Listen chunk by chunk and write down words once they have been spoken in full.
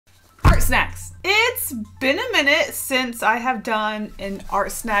Art snacks. It's been a minute since I have done an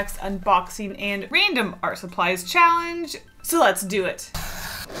art snacks unboxing and random art supplies challenge, so let's do it.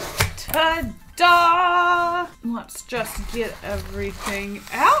 Ta-da! Let's just get everything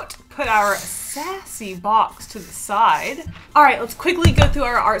out. Put our sassy box to the side. All right, let's quickly go through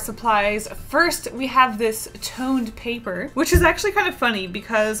our art supplies. First, we have this toned paper, which is actually kind of funny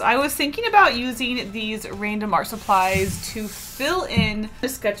because I was thinking about using these random art supplies to fill in the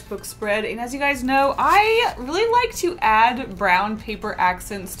sketchbook spread. And as you guys know, I really like to add brown paper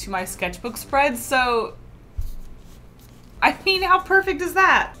accents to my sketchbook spread. So, I mean, how perfect is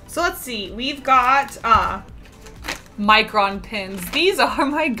that? So let's see, we've got, Micron pens. These are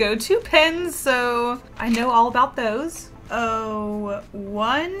my go-to pens, so I know all about those.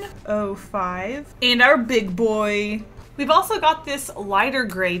 01, 05, and our big boy. We've also got this lighter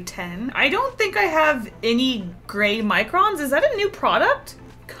gray 10. I don't think I have any gray Microns. Is that a new product?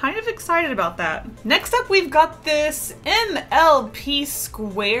 Kind of excited about that. Next up, we've got this MLP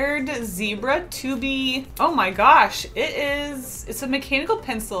squared zebra 2B. Oh my gosh, it's a mechanical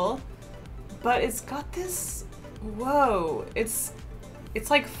pencil, but it's got this, whoa, it's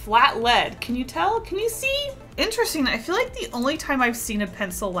like flat lead. Can you tell? Can you see? Interesting. I feel like the only time I've seen a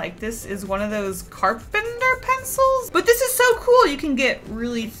pencil like this is one of those carpenter pencils, but this is so cool. You can get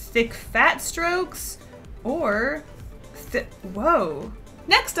really thick fat strokes or whoa.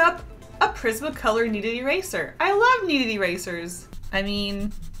 Next up, a Prismacolor kneaded eraser. I love kneaded erasers. I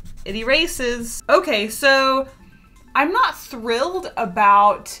mean, it erases. Okay, so I'm not thrilled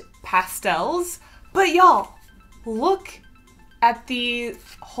about pastels, but y'all, look at these,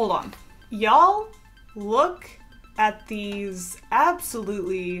 hold on. Y'all, look at these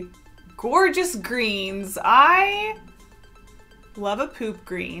absolutely gorgeous greens. I love a poop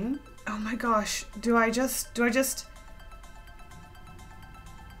green. Oh my gosh, do I just,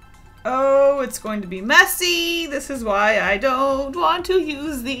 oh, it's going to be messy. This is why I don't want to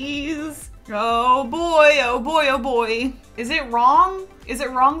use these. Oh boy, oh boy, oh boy. Is it wrong? Is it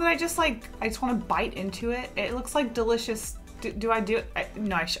wrong that I just want to bite into it? It looks like delicious. Do I do it?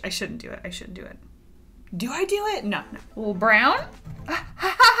 No, I shouldn't do it. I shouldn't do it. Do I do it? No, no. A little brown?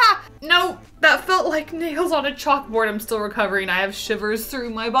 No, that felt like nails on a chalkboard. I'm still recovering. I have shivers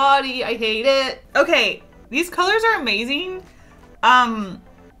through my body. I hate it. Okay, these colors are amazing.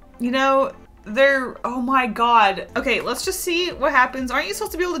 You know, they're, oh my god. Okay, let's just see what happens. Aren't you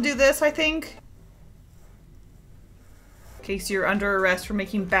supposed to be able to do this, I think? Kasey, you're under arrest for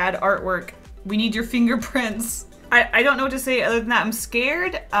making bad artwork. We need your fingerprints. I don't know what to say other than that. I'm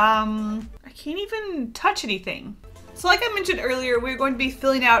scared. I can't even touch anything. So like I mentioned earlier, we're going to be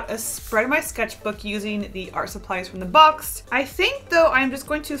filling out a spread of my sketchbook using the art supplies from the box. I think though I'm just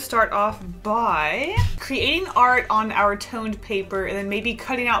going to start off by creating art on our toned paper and then maybe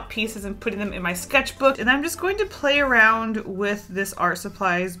cutting out pieces and putting them in my sketchbook. And I'm just going to play around with this art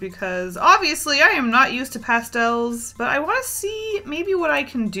supplies because obviously I am not used to pastels, but I want to see maybe what I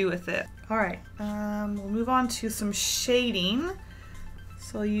can do with it. All right, we'll move on to some shading.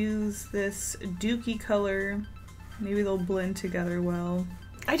 So I'll use this dookie color. Maybe they'll blend together well.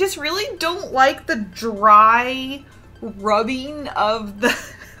 I just really don't like the dry rubbing of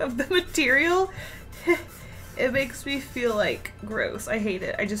the material. It makes me feel like gross. I hate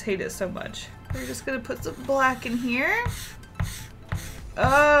it. I just hate it so much. We're just gonna put some black in here.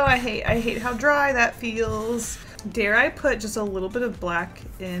 Oh, I hate how dry that feels. Dare I put just a little bit of black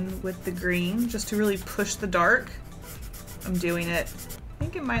in with the green just to really push the dark? I'm doing it. I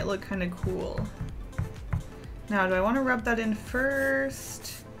think it might look kind of cool. Now, do I want to rub that in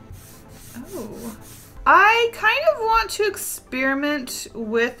first? Oh. I kind of want to experiment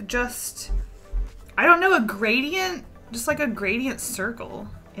with just, I don't know, a gradient, just like a gradient circle.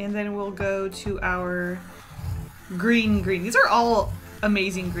 And then we'll go to our green. These are all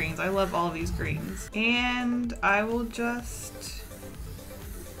amazing greens. I love all of these greens. And I will just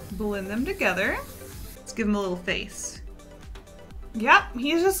blend them together. Let's give him a little face. Yep,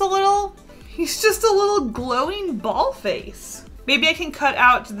 he's just a little glowing ball face. Maybe I can cut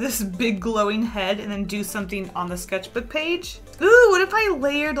out this big glowing head and then do something on the sketchbook page. Ooh, what if I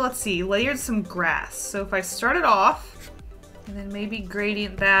layered, let's see, layered some grass. So if I started off and then maybe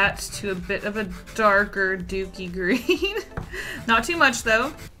gradient that to a bit of a darker dookie green. Not too much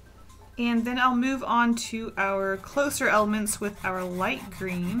though. And then I'll move on to our closer elements with our light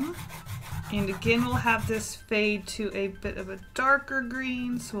green. And again, we'll have this fade to a bit of a darker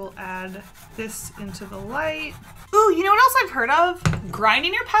green, so we'll add this into the light. Ooh, you know what else I've heard of?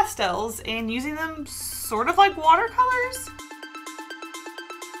 Grinding your pastels and using them sort of like watercolors.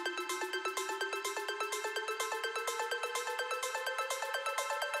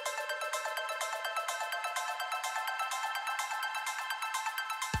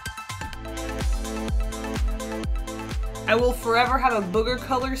 I will forever have a booger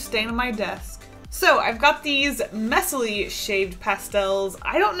color stain on my desk. So I've got these messily shaved pastels.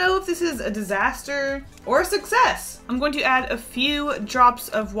 I don't know if this is a disaster or a success. I'm going to add a few drops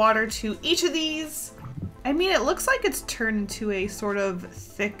of water to each of these. I mean, it looks like it's turned into a sort of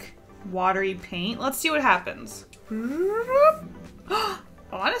thick, watery paint. Let's see what happens.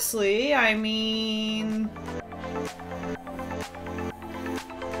 Honestly, I mean...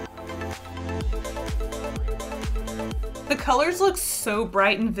 the colors look so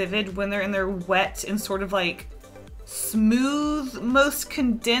bright and vivid when they're in their wet and sort of like smooth, most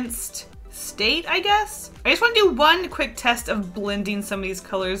condensed state, I guess. I just want to do one quick test of blending some of these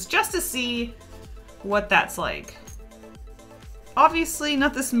colors just to see what that's like. Obviously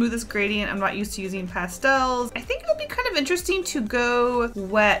not the smoothest gradient. I'm not used to using pastels. I think it'll be kind of interesting to go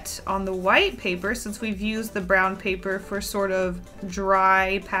wet on the white paper since we've used the brown paper for sort of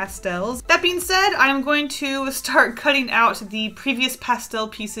dry pastels. That being said, I'm going to start cutting out the previous pastel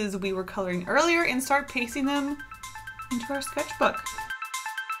pieces we were coloring earlier and start pasting them into our sketchbook.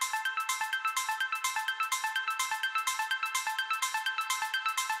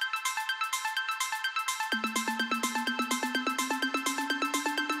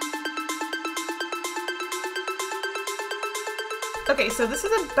 Okay, so this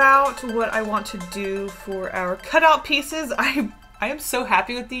is about what I want to do for our cutout pieces. I am so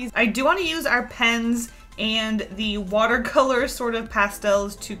happy with these. I do want to use our pens and the watercolor sort of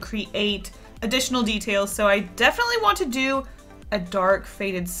pastels to create additional details. So I definitely want to do a dark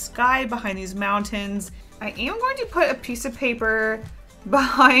faded sky behind these mountains. I am going to put a piece of paper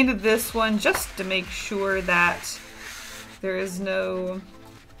behind this one just to make sure that there is no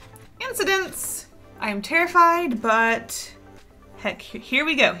incidents. I am terrified, but heck, here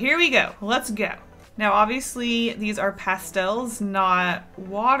we go, let's go. Now obviously these are pastels, not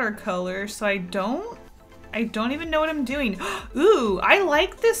watercolor, so I don't even know what I'm doing. Ooh, I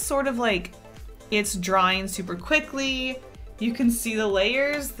like this sort of like, it's drying super quickly. You can see the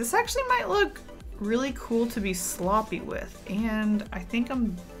layers. This actually might look really cool to be sloppy with, and I think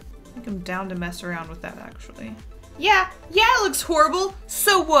I'm down to mess around with that actually. Yeah, it looks horrible.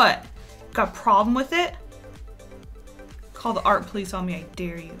 So what? Got a problem with it? Call the art police on me, I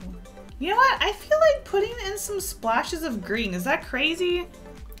dare you. You know what? I feel like putting in some splashes of green. Is that crazy?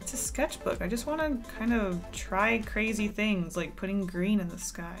 It's a sketchbook. I just want to kind of try crazy things like putting green in the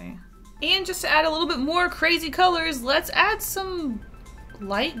sky. And just to add a little bit more crazy colors, let's add some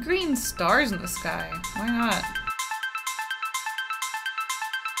light green stars in the sky. Why not?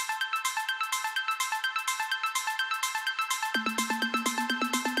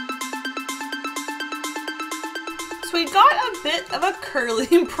 So we got a bit of a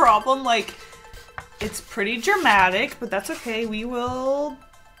curling problem, like it's pretty dramatic, but that's okay, we will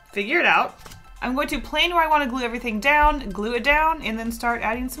figure it out. I'm going to plan where I want to glue everything down, glue it down, and then start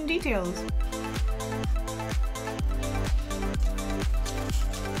adding some details.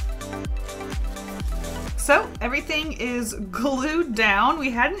 So everything is glued down.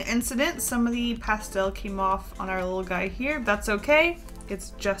 We had an incident, some of the pastel came off on our little guy here, but that's okay.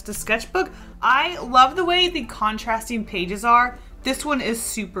 It's just a sketchbook. I love the way the contrasting pages are. This one is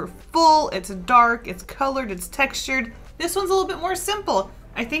super full, it's dark, it's colored, it's textured. This one's a little bit more simple.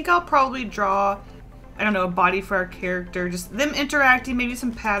 I think I'll probably draw, I don't know, a body for our character, just them interacting, maybe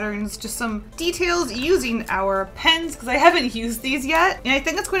some patterns, just some details using our pens, because I haven't used these yet. And I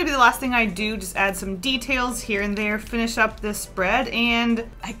think that's going to be the last thing I do, just add some details here and there, finish up this spread, and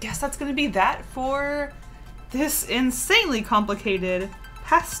I guess that's going to be that for this insanely complicated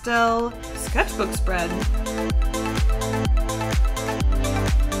pastel sketchbook spread.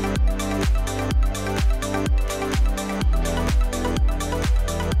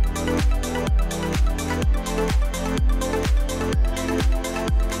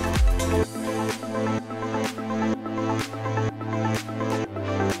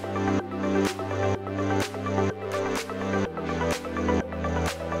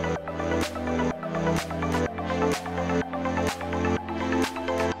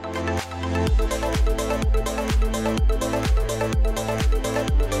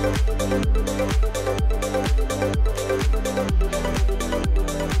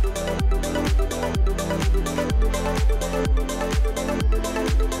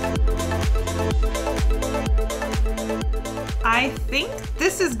 I think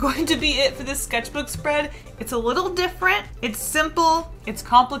this is going to be it for this sketchbook spread. It's a little different, it's simple, it's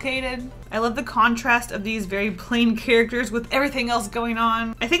complicated. I love the contrast of these very plain characters with everything else going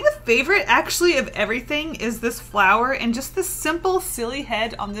on. I think the favorite actually of everything is this flower and just this simple silly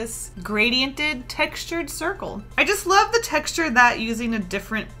head on this gradiented textured circle. I just love the texture that using a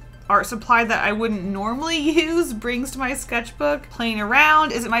different art supply that I wouldn't normally use brings to my sketchbook. Playing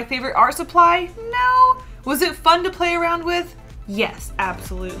around, is it my favorite art supply? No. Was it fun to play around with? Yes,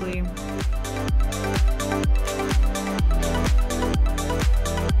 absolutely.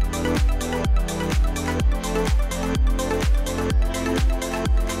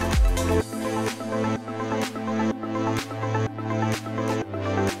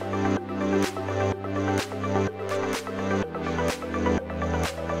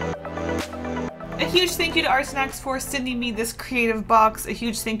 A huge thank you to Artsnax for sending me this creative box. A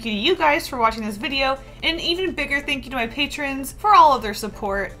huge thank you to you guys for watching this video. And an even bigger thank you to my patrons for all of their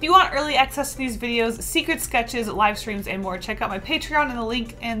support. If you want early access to these videos, secret sketches, live streams, and more, check out my Patreon in the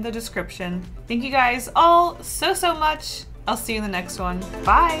link in the description. Thank you guys all so much. I'll see you in the next one.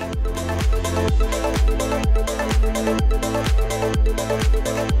 Bye!